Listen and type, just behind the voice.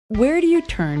Where do you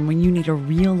turn when you need a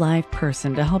real-life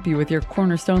person to help you with your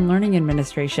Cornerstone Learning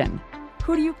Administration?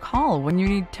 Who do you call when you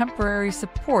need temporary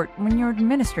support when your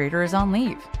administrator is on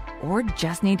leave? Or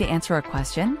just need to answer a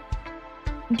question?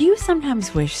 Do you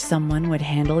sometimes wish someone would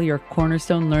handle your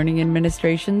Cornerstone Learning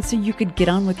Administration so you could get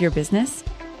on with your business?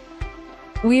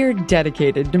 We're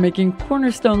dedicated to making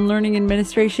Cornerstone Learning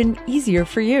Administration easier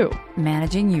for you.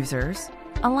 Managing users,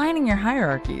 aligning your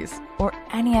hierarchies, or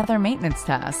any other maintenance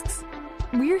tasks.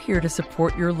 We're here to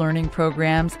support your learning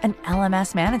programs and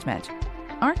LMS management.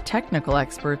 Our technical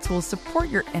experts will support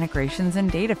your integrations and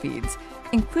data feeds,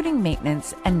 including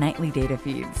maintenance and nightly data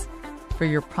feeds. For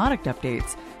your product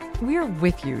updates, we're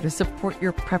with you to support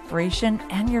your preparation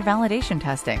and your validation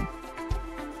testing.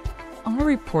 Our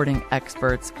reporting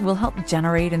experts will help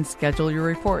generate and schedule your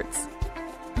reports.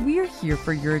 We're here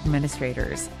for your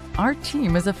administrators. Our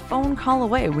team is a phone call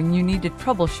away when you need to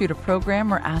troubleshoot a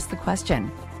program or ask the question.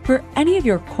 For any of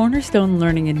your Cornerstone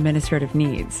Learning administrative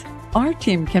needs, our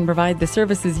team can provide the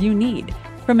services you need,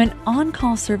 from an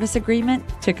on-call service agreement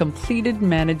to completed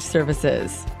managed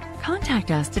services.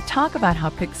 Contact us to talk about how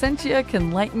Pixentia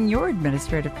can lighten your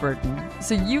administrative burden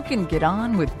so you can get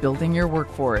on with building your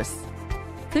workforce.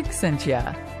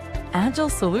 Pixentia, agile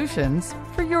solutions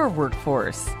for your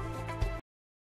workforce.